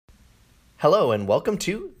Hello and welcome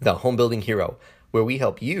to The Home Building Hero, where we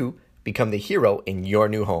help you become the hero in your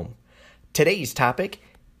new home. Today's topic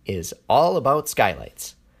is all about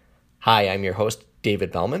skylights. Hi, I'm your host,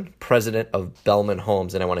 David Bellman, president of Bellman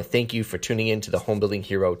Homes, and I want to thank you for tuning in to The Home Building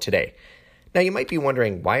Hero today. Now, you might be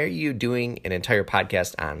wondering, why are you doing an entire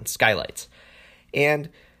podcast on skylights? And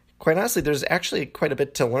quite honestly, there's actually quite a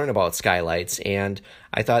bit to learn about skylights, and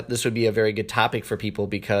I thought this would be a very good topic for people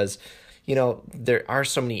because there are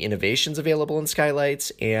so many innovations available in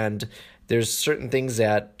skylights, and there's certain things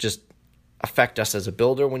that just affect us as a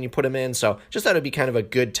builder when you put them in. So just thought it'd be kind of a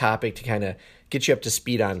good topic to kind of get you up to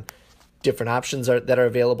speed on different options that are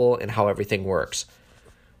available and how everything works.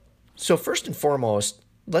 So first and foremost,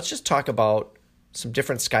 let's just talk about some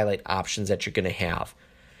different skylight options that you're going to have.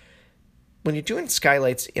 When you're doing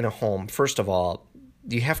skylights in a home, first of all,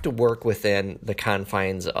 you have to work within the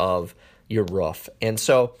confines of your roof. And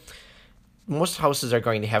so most houses are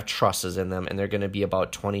going to have trusses in them, and they're going to be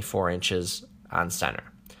about 24 inches on center.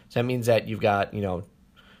 So that means that you've got,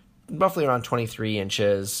 roughly around 23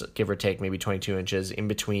 inches, give or take, maybe 22 inches in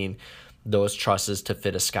between those trusses to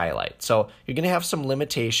fit a skylight. So you're going to have some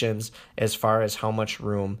limitations as far as how much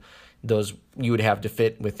room you would have to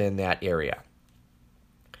fit within that area.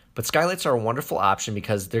 But skylights are a wonderful option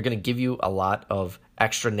because they're going to give you a lot of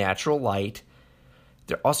extra natural light.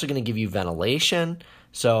 They're also going to give you ventilation.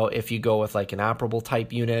 So if you go with like an operable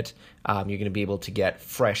type unit, you're going to be able to get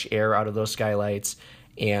fresh air out of those skylights.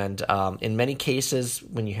 And in many cases,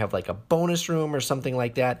 when you have like a bonus room or something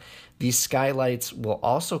like that, these skylights will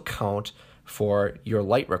also count for your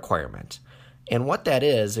light requirement. And what that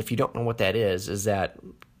is, if you don't know what that is that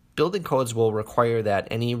building codes will require that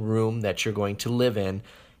any room that you're going to live in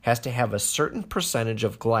has to have a certain percentage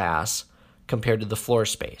of glass compared to the floor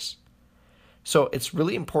space. So it's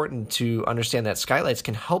really important to understand that skylights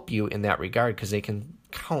can help you in that regard because they can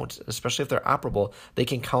count, especially if they're operable, they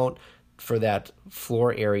can count for that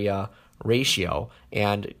floor area ratio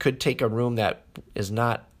and could take a room that is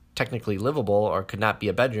not technically livable or could not be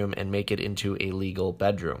a bedroom and make it into a legal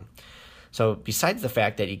bedroom. So besides the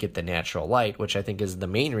fact that you get the natural light, which I think is the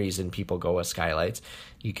main reason people go with skylights,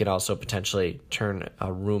 you can also potentially turn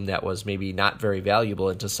a room that was maybe not very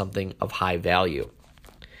valuable into something of high value.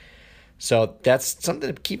 So that's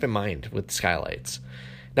something to keep in mind with skylights.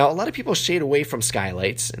 Now, a lot of people shade away from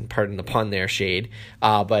skylights, and pardon the pun there, shade,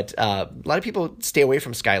 but a lot of people stay away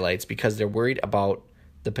from skylights because they're worried about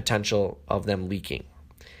the potential of them leaking.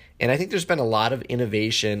 And I think there's been a lot of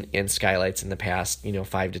innovation in skylights in the past,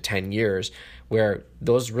 5 to 10 years, where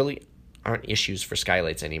those really aren't issues for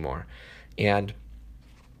skylights anymore. And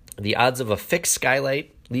the odds of a fixed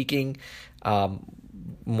skylight leaking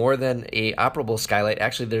more than a operable skylight,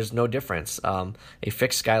 actually there's no difference. A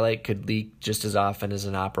fixed skylight could leak just as often as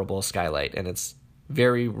an operable skylight, and it's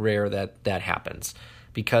very rare that happens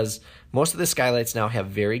because most of the skylights now have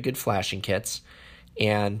very good flashing kits,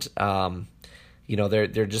 and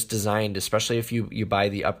they're just designed, especially if you buy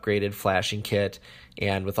the upgraded flashing kit,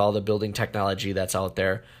 and with all the building technology that's out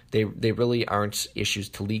there, they really aren't issues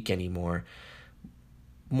to leak anymore.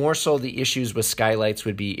 More so the issues with skylights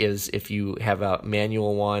is if you have a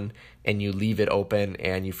manual one and you leave it open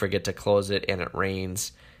and you forget to close it and it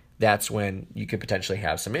rains, that's when you could potentially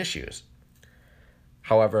have some issues.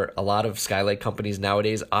 However, a lot of skylight companies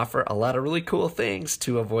nowadays offer a lot of really cool things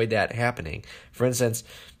to avoid that happening. For instance,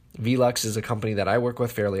 Velux is a company that I work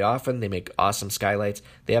with fairly often. They make awesome skylights.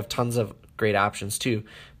 They have tons of great options too,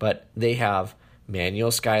 but they have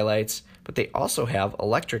manual skylights, but they also have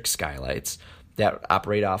electric skylights that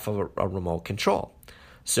operate off of a remote control.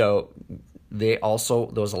 So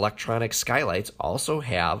those electronic skylights also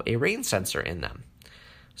have a rain sensor in them.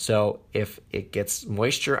 So if it gets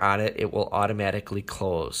moisture on it, it will automatically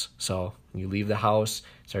close. So when you leave the house,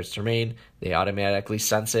 it starts to rain, they automatically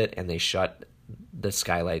sense it and they shut the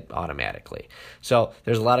skylight automatically. So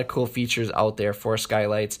there's a lot of cool features out there for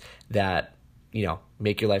skylights that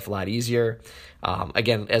make your life a lot easier.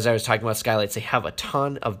 Again, as I was talking about skylights, they have a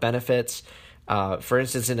ton of benefits. For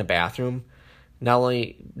instance, in a bathroom, not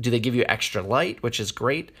only do they give you extra light, which is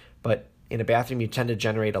great, but in a bathroom, you tend to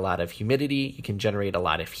generate a lot of humidity. You can generate a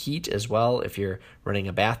lot of heat as well if you're running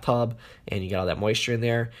a bathtub and you got all that moisture in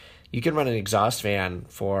there. You can run an exhaust fan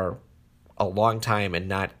for a long time and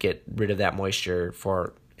not get rid of that moisture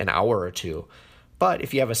for an hour or two. But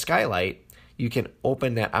if you have a skylight, you can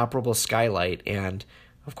open that operable skylight and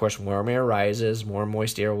of course, warm air rises, more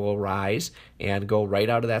moist air will rise and go right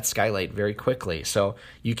out of that skylight very quickly. So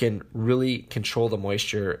you can really control the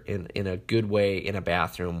moisture in a good way in a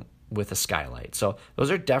bathroom with a skylight. So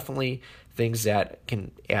those are definitely things that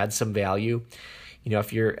can add some value.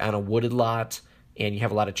 If you're on a wooded lot and you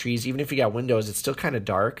have a lot of trees, even if you got windows, it's still kind of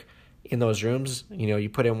dark in those rooms. You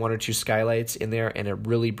put in 1 or 2 skylights in there, and it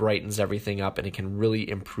really brightens everything up, and it can really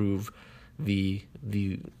improve the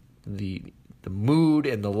mood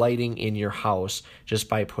and the lighting in your house just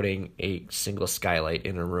by putting a single skylight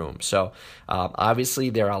in a room. So obviously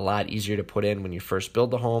they're a lot easier to put in when you first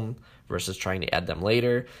build the home versus trying to add them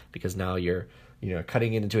later, because now you're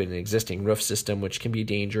cutting into an existing roof system, which can be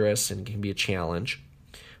dangerous and can be a challenge.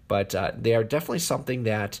 But they are definitely something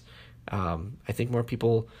that I think more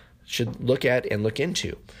people should look at and look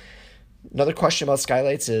into. Another question about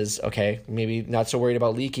skylights is, okay, maybe not so worried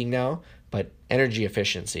about leaking now, but energy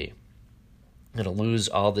efficiency. I'm going to lose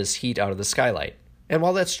all this heat out of the skylight. And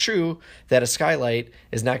while that's true that a skylight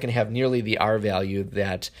is not going to have nearly the R value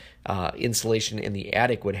that insulation in the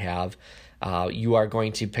attic would have, you are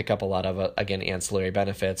going to pick up a lot of, again, ancillary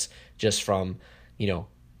benefits just from,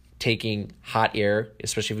 taking hot air,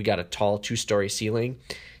 especially if we got a tall 2-story ceiling.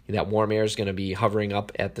 That warm air is going to be hovering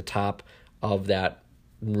up at the top of that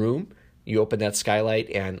room. You open that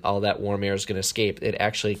skylight and all that warm air is going to escape. It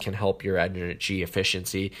actually can help your energy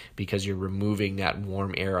efficiency because you're removing that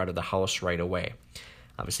warm air out of the house right away.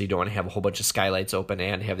 Obviously, you don't want to have a whole bunch of skylights open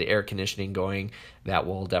and have the air conditioning going. That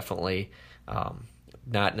will definitely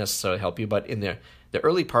not necessarily help you. But in the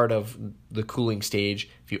early part of the cooling stage,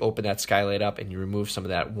 if you open that skylight up and you remove some of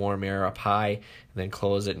that warm air up high and then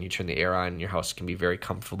close it and you turn the air on, your house can be very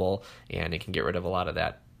comfortable and it can get rid of a lot of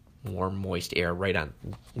that warm, moist air right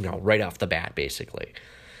off the bat, basically.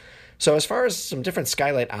 So as far as some different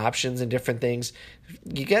skylight options and different things,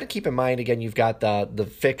 you got to keep in mind, again, you've got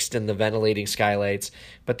the fixed and the ventilating skylights,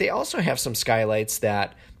 but they also have some skylights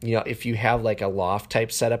that, if you have like a loft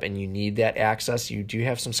type setup and you need that access, you do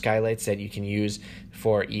have some skylights that you can use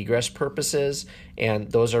for egress purposes,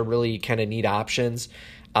 and those are really kind of neat options.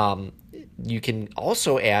 You can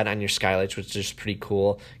also add on your skylights, which is pretty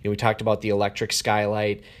cool. We talked about the electric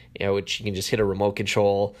skylight, which you can just hit a remote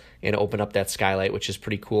control and open up that skylight, which is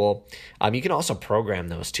pretty cool. You can also program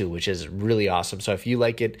those too, which is really awesome. So if you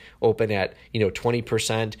like it open at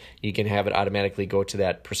 20%, you can have it automatically go to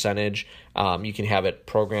that percentage. You can have it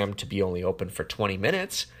programmed to be only open for 20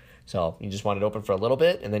 minutes. So you just want it open for a little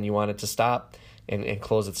bit, and then you want it to stop and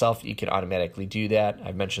close itself. You can automatically do that.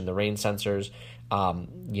 I've mentioned the rain sensors.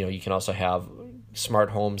 You can also have smart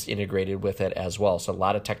homes integrated with it as well. So a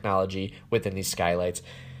lot of technology within these skylights.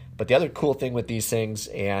 But the other cool thing with these things,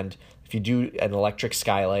 and if you do an electric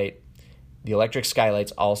skylight, the electric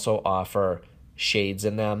skylights also offer shades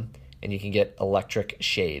in them, and you can get electric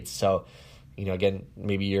shades. So, again,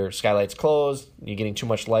 maybe your skylight's closed, you're getting too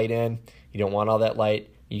much light in, you don't want all that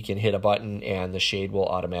light, you can hit a button and the shade will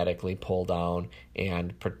automatically pull down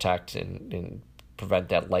and protect and prevent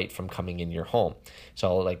that light from coming in your home.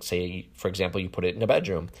 So like say, for example, you put it in a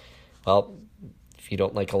bedroom. Well, if you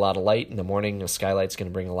don't like a lot of light in the morning, the skylight's going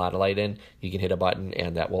to bring a lot of light in. You can hit a button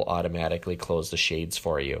and that will automatically close the shades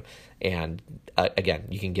for you. And again,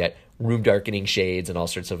 you can get room darkening shades and all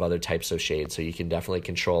sorts of other types of shades. So you can definitely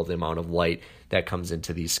control the amount of light that comes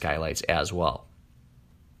into these skylights as well.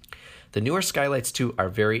 The newer skylights too are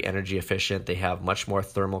very energy efficient. They have much more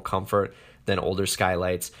thermal comfort than older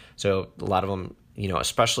skylights. So a lot of them,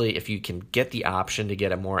 especially if you can get the option to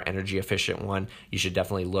get a more energy efficient one, you should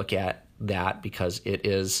definitely look at that because it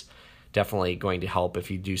is definitely going to help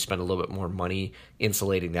if you do spend a little bit more money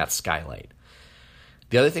insulating that skylight.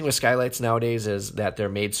 The other thing with skylights nowadays is that they're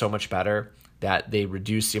made so much better that they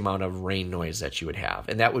reduce the amount of rain noise that you would have.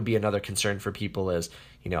 And that would be another concern for people is,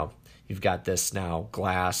 you've got this now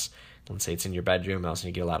glass. Let's say it's in your bedroom, also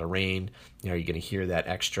you get a lot of rain, you're going to hear that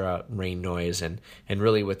extra rain noise. And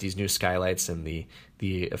really with these new skylights and the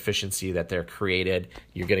efficiency that they're created,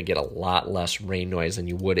 you're going to get a lot less rain noise than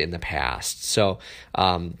you would in the past. So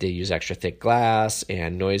they use extra thick glass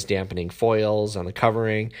and noise dampening foils on the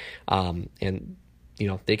covering. And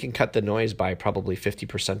they can cut the noise by probably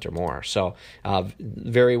 50% or more. So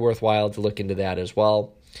very worthwhile to look into that as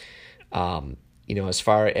well. As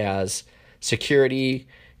far as security,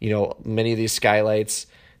 many of these skylights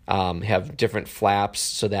have different flaps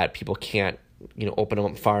so that people can't, open them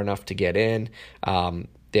up far enough to get in.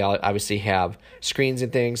 They obviously have screens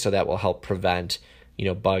and things, so that will help prevent,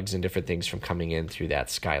 bugs and different things from coming in through that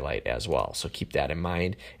skylight as well. So keep that in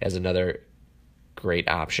mind as another great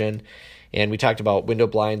option. And we talked about window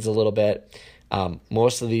blinds a little bit.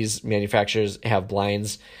 Most of these manufacturers have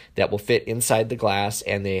blinds that will fit inside the glass,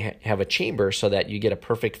 and they have a chamber so that you get a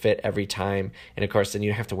perfect fit every time. And of course, then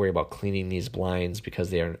you don't have to worry about cleaning these blinds because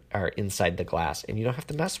they are inside the glass, and you don't have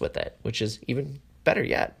to mess with it, which is even better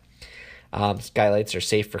yet. Skylights are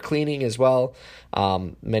safe for cleaning as well.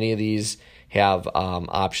 Many of these have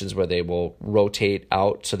options where they will rotate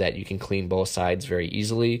out so that you can clean both sides very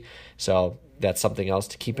easily. So that's something else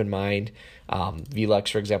to keep in mind.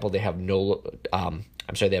 Velux, for example, they have no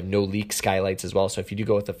leak skylights as well. So if you do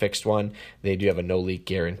go with a fixed one, they do have a no leak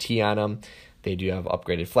guarantee on them. They do have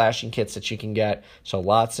upgraded flashing kits that you can get. So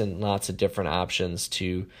lots and lots of different options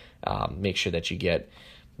to make sure that you get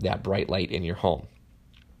that bright light in your home.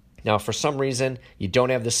 Now, if for some reason you don't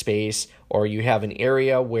have the space, or you have an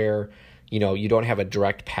area where you don't have a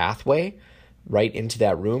direct pathway right into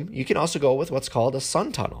that room, you can also go with what's called a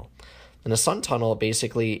sun tunnel. And a sun tunnel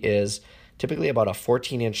basically is typically about a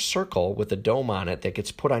 14-inch circle with a dome on it that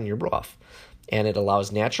gets put on your roof. And it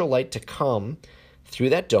allows natural light to come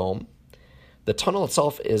through that dome. The tunnel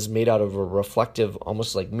itself is made out of a reflective,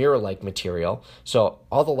 almost like mirror-like material. So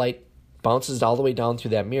all the light bounces all the way down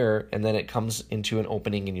through that mirror, and then it comes into an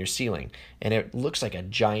opening in your ceiling. And it looks like a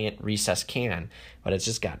giant recessed can, but it's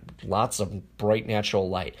just got lots of bright natural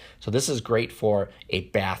light. So this is great for a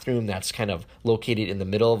bathroom that's kind of located in the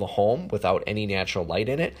middle of a home without any natural light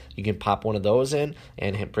in it. You can pop one of those in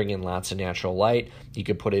and bring in lots of natural light. You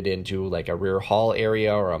could put it into like a rear hall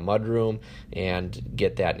area or a mudroom and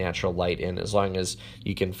get that natural light in. As long as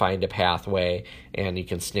you can find a pathway and you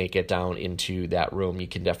can snake it down into that room, you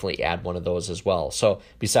can definitely add one of those as well. So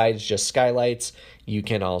besides just skylights, you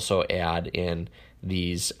can also add in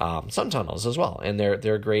these sun tunnels as well, and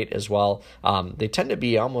they're great as well. They tend to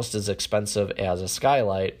be almost as expensive as a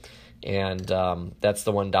skylight, and that's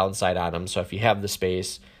the one downside on them. So if you have the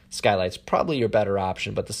space, skylight's probably your better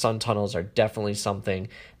option, but the sun tunnels are definitely something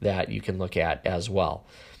that you can look at as well.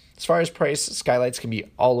 As far as price, skylights can be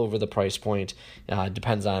all over the price point.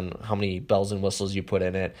 Depends on how many bells and whistles you put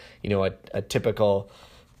in it. A typical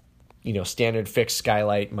standard fixed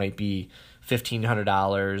skylight might be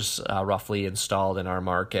 $1,500 roughly installed in our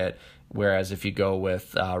market, whereas if you go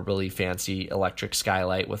with a really fancy electric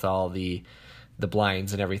skylight with all the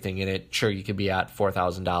blinds and everything in it, sure, you could be at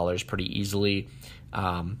 $4,000 pretty easily.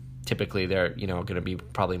 Typically, they're going to be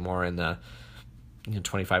probably more in the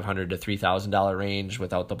 $2,500 to $3,000 range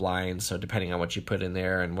without the blinds. So depending on what you put in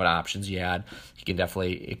there and what options you add, you can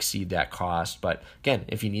definitely exceed that cost. But again,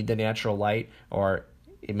 if you need the natural light, or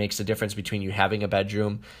it makes a difference between you having a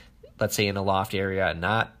bedroom, let's say in a loft area and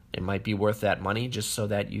not, it might be worth that money just so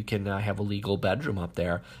that you can have a legal bedroom up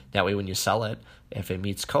there. That way when you sell it, if it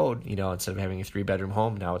meets code, instead of having a 3-bedroom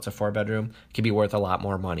home, now it's a 4-bedroom, it can be worth a lot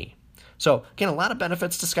more money. So again, a lot of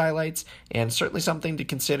benefits to skylights, and certainly something to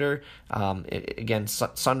consider. Again,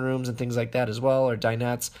 sunrooms and things like that as well, or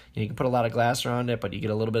dinettes. You can put a lot of glass around it, but you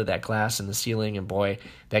get a little bit of that glass in the ceiling, and boy,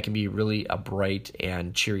 that can be really a bright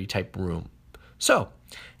and cheery type room. So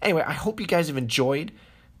anyway, I hope you guys have enjoyed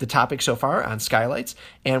the topic so far on skylights,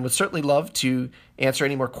 and would certainly love to answer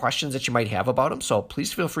any more questions that you might have about them. So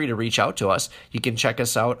please feel free to reach out to us. You can check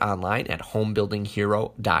us out online at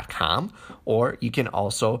homebuildinghero.com, or you can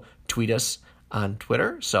also tweet us on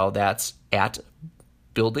Twitter. So that's at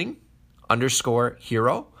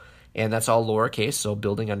building_hero. And that's all lowercase, so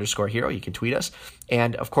building_hero. You can tweet us.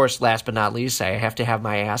 And, of course, last but not least, I have to have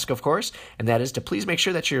my ask, of course, and that is to please make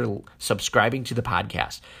sure that you're subscribing to the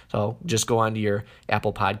podcast. So just go onto your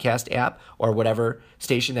Apple Podcast app or whatever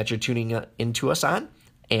station that you're tuning into us on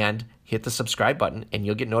and hit the subscribe button, and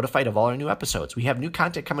you'll get notified of all our new episodes. We have new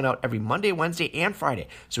content coming out every Monday, Wednesday, and Friday.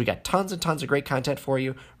 So we got tons and tons of great content for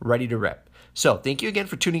you, ready to rip. So thank you again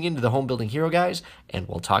for tuning in to the Home Building Hero, guys, and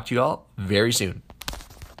we'll talk to you all very soon.